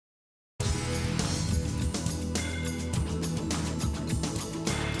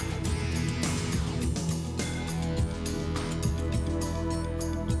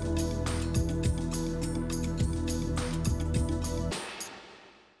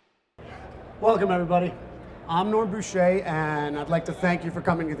Welcome everybody. I'm Norm Boucher and I'd like to thank you for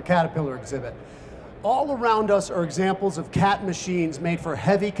coming to the Caterpillar exhibit. All around us are examples of CAT machines made for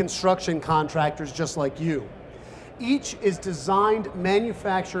heavy construction contractors just like you. Each is designed,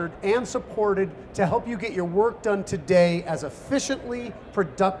 manufactured, and supported to help you get your work done today as efficiently,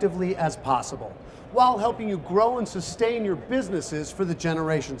 productively as possible, while helping you grow and sustain your businesses for the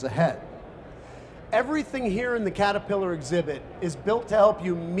generations ahead. Everything here in the Caterpillar exhibit is built to help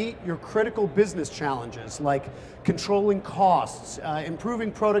you meet your critical business challenges like controlling costs, improving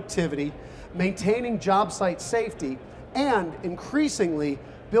productivity, maintaining job site safety, and increasingly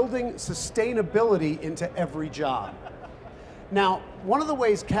building sustainability into every job. Now, one of the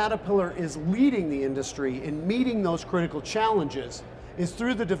ways Caterpillar is leading the industry in meeting those critical challenges is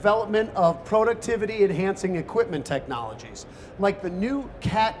through the development of productivity enhancing equipment technologies, like the new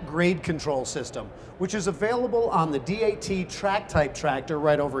CAT grade control system, which is available on the DAT track type tractor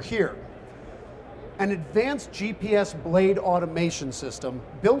right over here. An advanced GPS blade automation system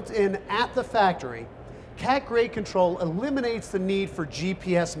built in at the factory, CAT grade control eliminates the need for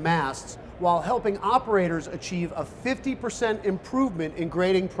GPS masts while helping operators achieve a 50% improvement in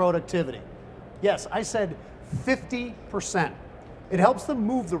grading productivity. Yes, I said 50%. It helps them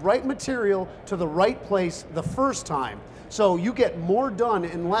move the right material to the right place the first time, so you get more done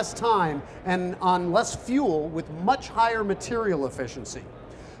in less time and on less fuel with much higher material efficiency.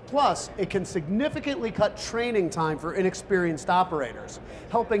 Plus, it can significantly cut training time for inexperienced operators,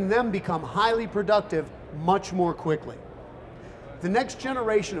 helping them become highly productive much more quickly. The next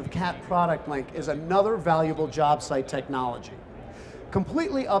generation of CAT product link is another valuable job site technology.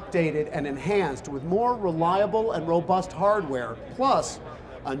 Completely updated and enhanced with more reliable and robust hardware, plus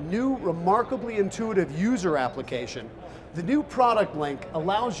a new remarkably intuitive user application, the new product link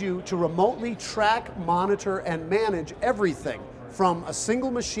allows you to remotely track, monitor, and manage everything from a single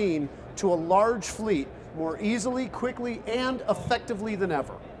machine to a large fleet more easily, quickly, and effectively than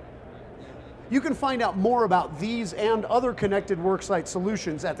ever. You can find out more about these and other connected worksite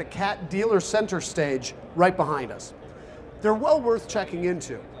solutions at the CAT Dealer Center stage right behind us. They're well worth checking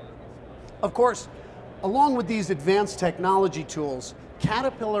into. Of course, along with these advanced technology tools,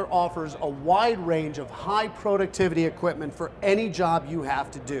 Caterpillar offers a wide range of high productivity equipment for any job you have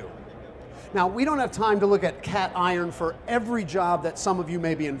to do. Now, we don't have time to look at CAT iron for every job that some of you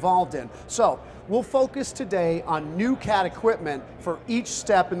may be involved in, so we'll focus today on new CAT equipment for each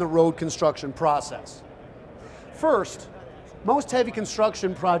step in the road construction process. First, most heavy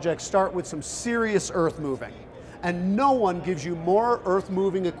construction projects start with some serious earth moving, and no one gives you more earth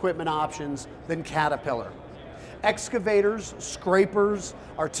moving equipment options than Caterpillar. Excavators, scrapers,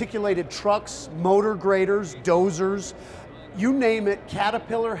 articulated trucks, motor graders, dozers, you name it,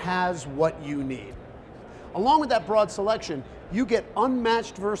 Caterpillar has what you need. Along with that broad selection, you get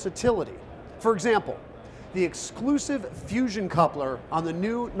unmatched versatility. For example, the exclusive fusion coupler on the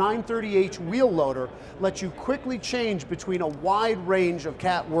new 930H wheel loader lets you quickly change between a wide range of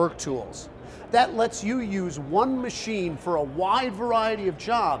CAT work tools. That lets you use one machine for a wide variety of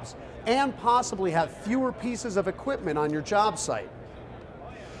jobs and possibly have fewer pieces of equipment on your job site.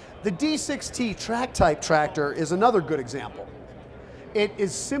 The D6T track type tractor is another good example. It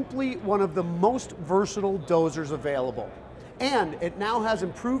is simply one of the most versatile dozers available, and it now has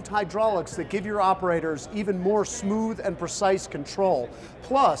improved hydraulics that give your operators even more smooth and precise control,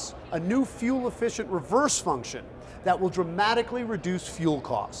 plus a new fuel-efficient reverse function that will dramatically reduce fuel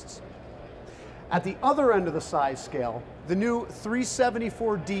costs. At the other end of the size scale, the new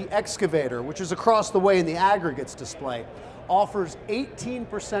 374D excavator, which is across the way in the aggregates display, offers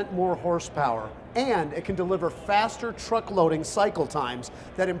 18% more horsepower, and it can deliver faster truck loading cycle times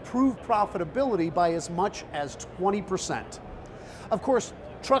that improve profitability by as much as 20%. Of course,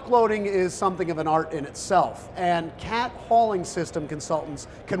 truck loading is something of an art in itself, and CAT hauling system consultants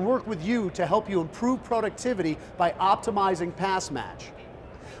can work with you to help you improve productivity by optimizing pass match.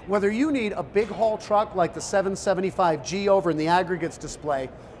 Whether you need a big haul truck like the 775G over in the aggregates display,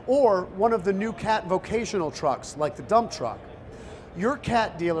 or one of the new CAT vocational trucks like the dump truck, your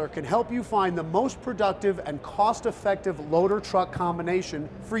CAT dealer can help you find the most productive and cost-effective loader truck combination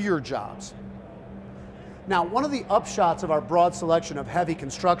for your jobs. Now, one of the upshots of our broad selection of heavy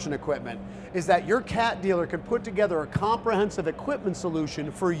construction equipment is that your CAT dealer can put together a comprehensive equipment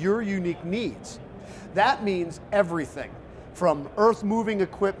solution for your unique needs. That means everything from earth-moving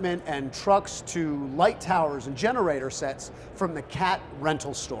equipment and trucks to light towers and generator sets from the CAT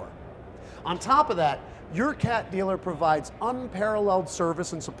rental store. On top of that, your CAT dealer provides unparalleled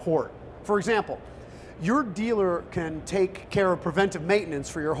service and support. For example, your dealer can take care of preventive maintenance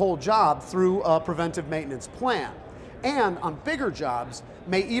for your whole job through a preventive maintenance plan. and on bigger jobs,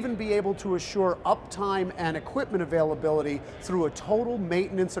 may even be able to assure uptime and equipment availability through a total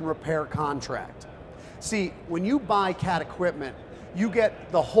maintenance and repair contract. See, when you buy CAT equipment, you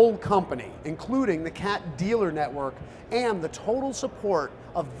get the whole company, including the CAT dealer network and the total support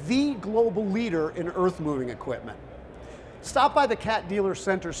of the global leader in earth-moving equipment. Stop by the CAT dealer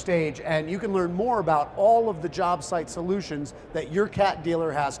center stage and you can learn more about all of the job site solutions that your CAT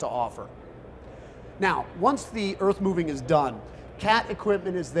dealer has to offer. Now, once the earth moving is done, CAT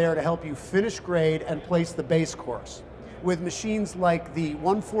equipment is there to help you finish grade and place the base course, with machines like the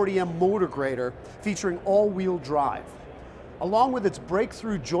 140M motor grader featuring all-wheel drive. Along with its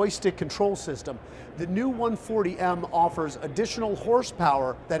breakthrough joystick control system, the new 140M offers additional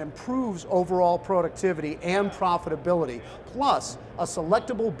horsepower that improves overall productivity and profitability, plus a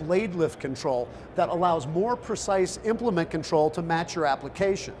selectable blade lift control that allows more precise implement control to match your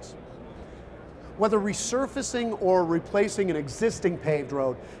applications. Whether resurfacing or replacing an existing paved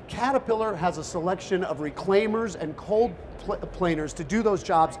road, Caterpillar has a selection of reclaimers and cold planers to do those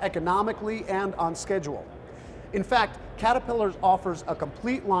jobs economically and on schedule. In fact, Caterpillar offers a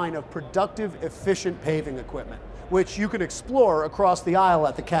complete line of productive, efficient paving equipment, which you can explore across the aisle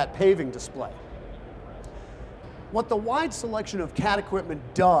at the CAT paving display. What the wide selection of CAT equipment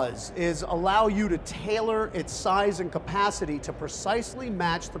does is allow you to tailor its size and capacity to precisely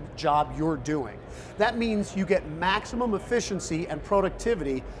match the job you're doing. That means you get maximum efficiency and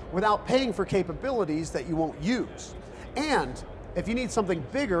productivity without paying for capabilities that you won't use. And if you need something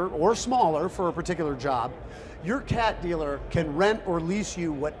bigger or smaller for a particular job, your CAT dealer can rent or lease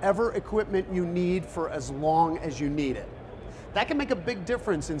you whatever equipment you need for as long as you need it. That can make a big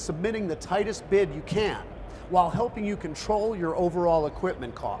difference in submitting the tightest bid you can, while helping you control your overall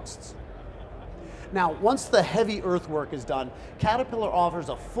equipment costs. Now, once the heavy earthwork is done, Caterpillar offers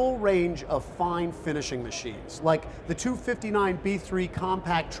a full range of fine finishing machines, like the 259B3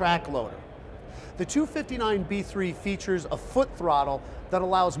 compact track loader. The 259B3 features a foot throttle that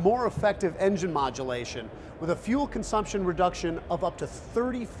allows more effective engine modulation with a fuel consumption reduction of up to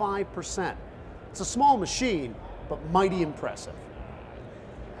 35%. It's a small machine, but mighty impressive.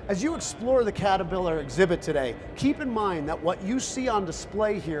 As you explore the Caterpillar exhibit today, keep in mind that what you see on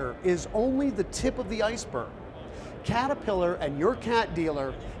display here is only the tip of the iceberg. Caterpillar and your CAT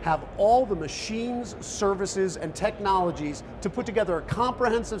dealer have all the machines, services, and technologies to put together a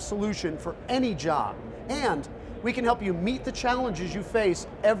comprehensive solution for any job. And we can help you meet the challenges you face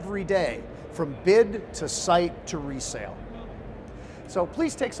every day, from bid to site to resale. So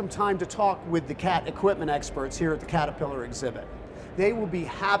please take some time to talk with the CAT equipment experts here at the Caterpillar exhibit. They will be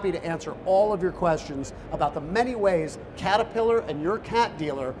happy to answer all of your questions about the many ways Caterpillar and your CAT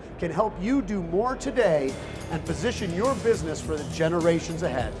dealer can help you do more today and position your business for the generations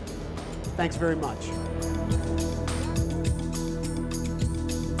ahead. Thanks very much.